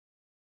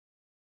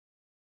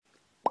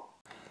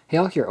Hey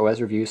all, here OS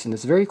Reviews. In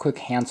this very quick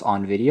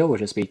hands-on video, we'll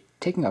just be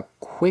taking a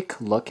quick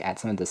look at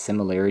some of the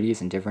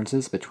similarities and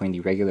differences between the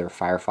regular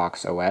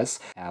Firefox OS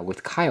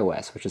with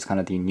KaiOS, which is kind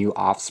of the new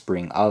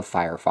offspring of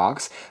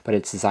Firefox, but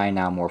it's designed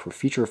now more for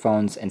feature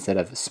phones instead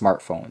of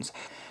smartphones.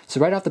 So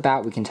right off the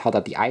bat, we can tell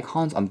that the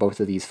icons on both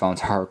of these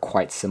phones are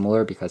quite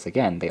similar because,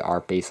 again, they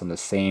are based on the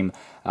same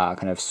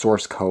kind of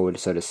source code,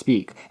 so to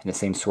speak, and the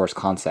same source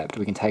concept.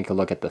 We can take a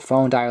look at the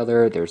phone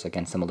dialer. There's,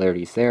 again,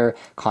 similarities there.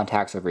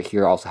 Contacts over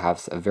here also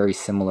have a very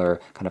similar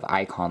kind of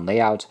icon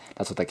layout.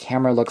 That's what the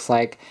camera looks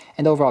like.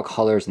 And the overall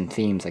colors and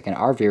themes, again,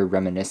 are very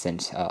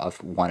reminiscent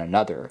of one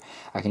another.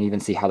 I can even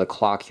see how the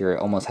clock here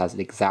almost has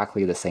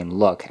exactly the same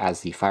look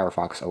as the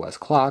Firefox OS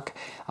clock.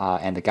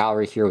 And the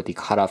gallery here with the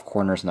cutoff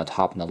corners on the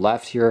top and the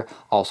left here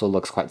also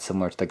looks quite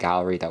similar to the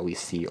gallery that we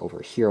see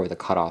over here with the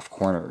cutoff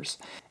corners.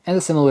 And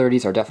the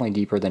similarities are definitely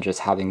deeper than just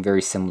having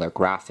very similar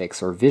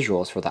graphics or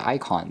visuals for the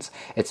icons.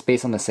 It's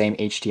based on the same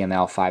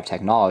HTML5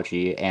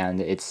 technology, and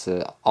it's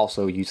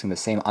also using the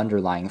same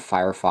underlying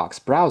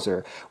Firefox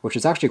browser, which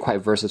is actually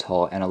quite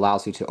versatile and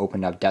allows you to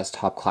open up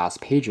desktop class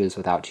pages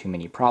without too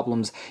many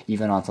problems,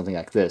 even on something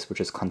like this, which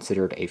is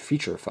considered a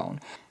feature phone.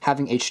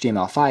 Having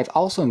HTML5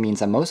 also means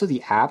that most of the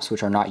apps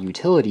which are not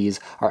utilities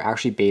are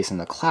actually based in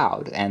the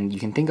cloud, and you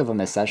can think of them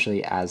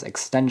essentially as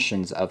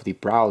extensions of the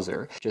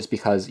browser, just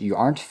because you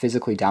aren't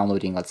physically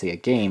downloading, let's say, a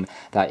game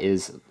that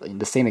is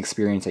the same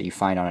experience that you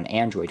find on an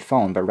Android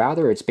phone, but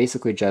rather it's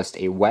basically just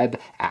a web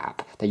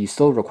app that you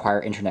still require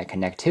internet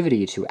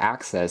connectivity to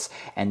access,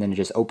 and then it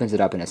just opens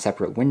it up in a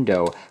separate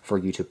window for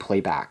you to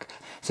play back.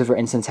 So for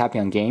instance,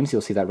 happening on games,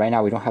 you'll see that right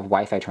now we don't have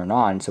Wi-Fi turned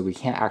on, so we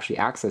can't actually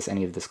access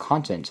any of this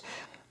content.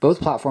 Both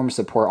platforms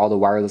support all the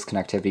wireless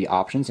connectivity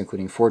options,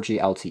 including 4G,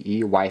 LTE,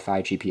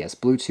 Wi-Fi, GPS,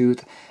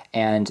 Bluetooth,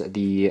 and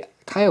the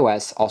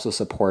KaiOS also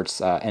supports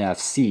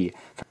NFC.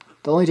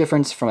 The only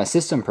difference from a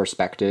system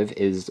perspective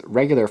is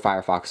regular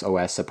Firefox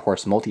OS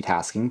supports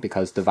multitasking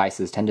because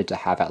devices tended to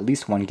have at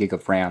least 1 gig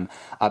of RAM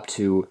up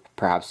to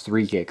perhaps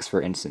 3 gigs,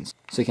 for instance.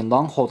 So you can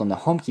long hold on the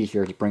home key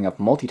here to bring up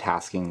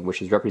multitasking,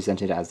 which is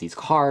represented as these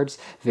cards,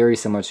 very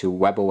similar to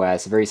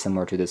WebOS, very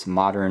similar to this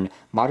modern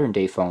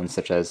day phones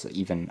such as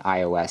even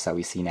iOS that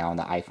we see now on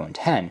the iPhone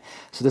X.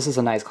 So this is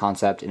a nice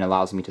concept and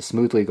allows me to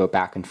smoothly go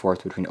back and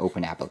forth between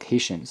open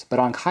applications. But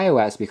on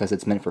KaiOS, because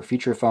it's meant for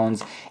feature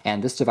phones,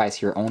 and this device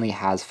here only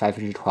has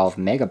 512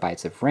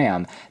 megabytes of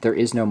RAM, there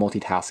is no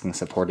multitasking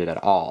supported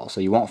at all.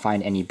 So you won't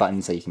find any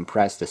buttons that you can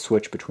press to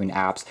switch between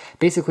apps.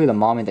 Basically, the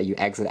moment that you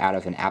exit out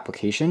of an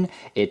application,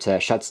 it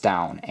shuts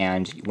down,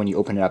 and when you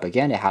open it up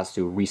again, it has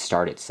to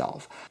restart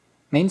itself.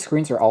 Main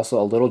screens are also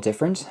a little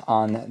different.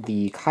 On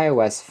the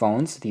KaiOS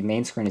phones, the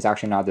main screen is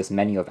actually not this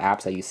menu of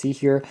apps that you see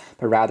here,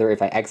 but rather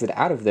if I exit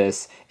out of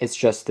this, it's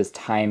just this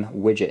time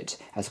widget,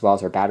 as well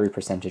as our battery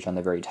percentage on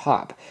the very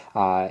top.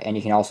 And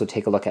you can also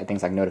take a look at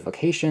things like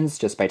notifications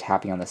just by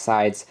tapping on the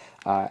sides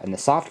and the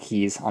soft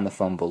keys on the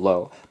phone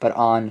below. But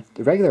on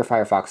the regular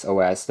Firefox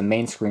OS, the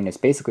main screen is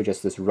basically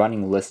just this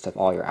running list of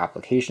all your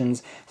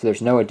applications, so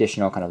there's no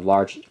additional kind of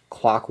large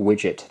clock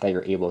widget that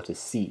you're able to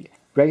see.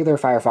 Regular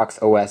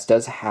Firefox OS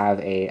does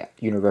have a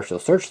universal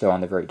search though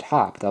on the very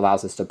top that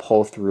allows us to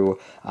pull through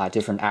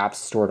different apps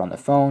stored on the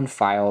phone,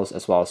 files,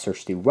 as well as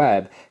search the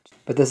web.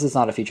 But this is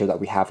not a feature that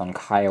we have on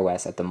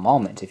KaiOS at the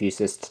moment. If you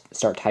just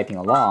start typing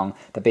along,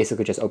 that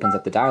basically just opens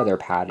up the dialer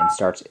pad and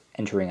starts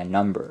entering a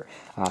number.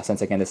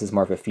 Since again, this is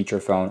more of a feature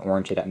phone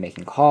oriented at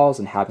making calls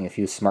and having a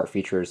few smart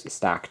features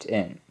stacked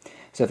in.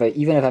 So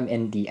even if I'm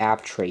in the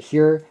app tray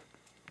here,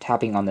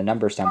 tapping on the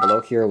numbers down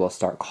below here will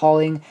start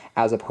calling,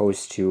 as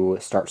opposed to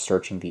start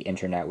searching the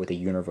internet with a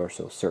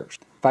universal search.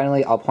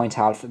 Finally, I'll point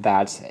out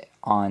that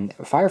on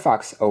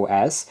Firefox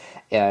OS,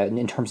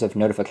 in terms of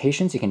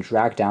notifications, you can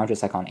drag down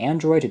just like on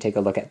Android to take a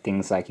look at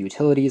things like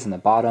utilities in the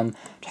bottom,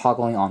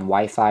 toggling on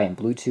Wi-Fi and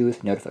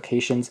Bluetooth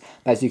notifications.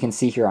 But as you can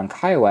see here on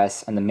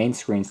KaiOS, on the main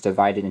screen is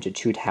divided into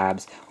 2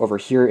 tabs. Over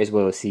here is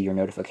where you'll see your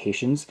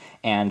notifications,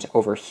 and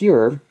over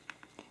here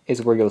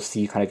is where you'll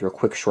see kind of your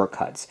quick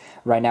shortcuts.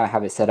 Right now I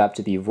have it set up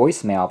to be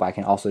voicemail, but I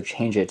can also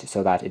change it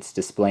so that it's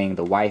displaying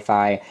the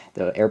Wi-Fi,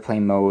 the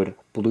airplane mode,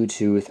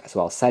 Bluetooth, as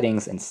well as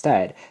settings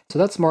instead. So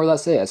that's more or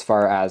less it as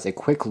far as a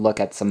quick look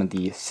at some of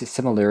the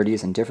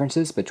similarities and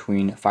differences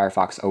between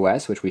Firefox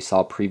OS, which we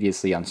saw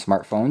previously on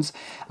smartphones,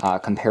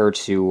 compared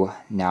to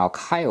now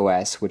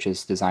KaiOS, which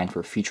is designed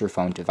for feature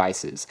phone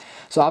devices.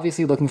 So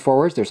obviously looking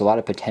forward, there's a lot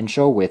of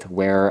potential with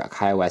where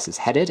KaiOS is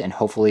headed, and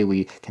hopefully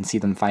we can see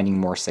them finding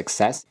more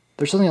success.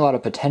 There's certainly a lot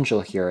of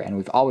potential here, and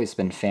we've always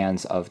been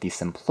fans of the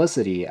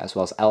simplicity as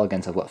well as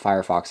elegance of what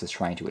Firefox is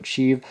trying to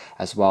achieve,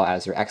 as well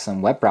as their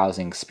excellent web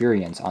browsing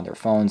experience on their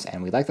phones,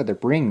 and we like that they're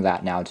bringing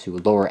that now to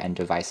lower-end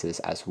devices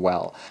as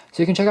well.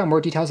 So you can check out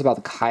more details about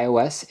the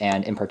KaiOS,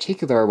 and in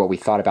particular what we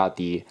thought about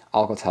the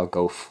Alcatel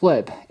Go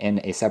Flip in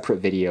a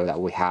separate video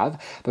that we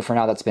have. But for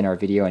now, that's been our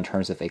video in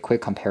terms of a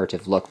quick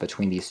comparative look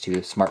between these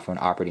two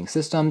smartphone operating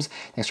systems.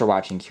 Thanks for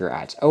watching here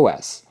at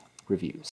OS Reviews.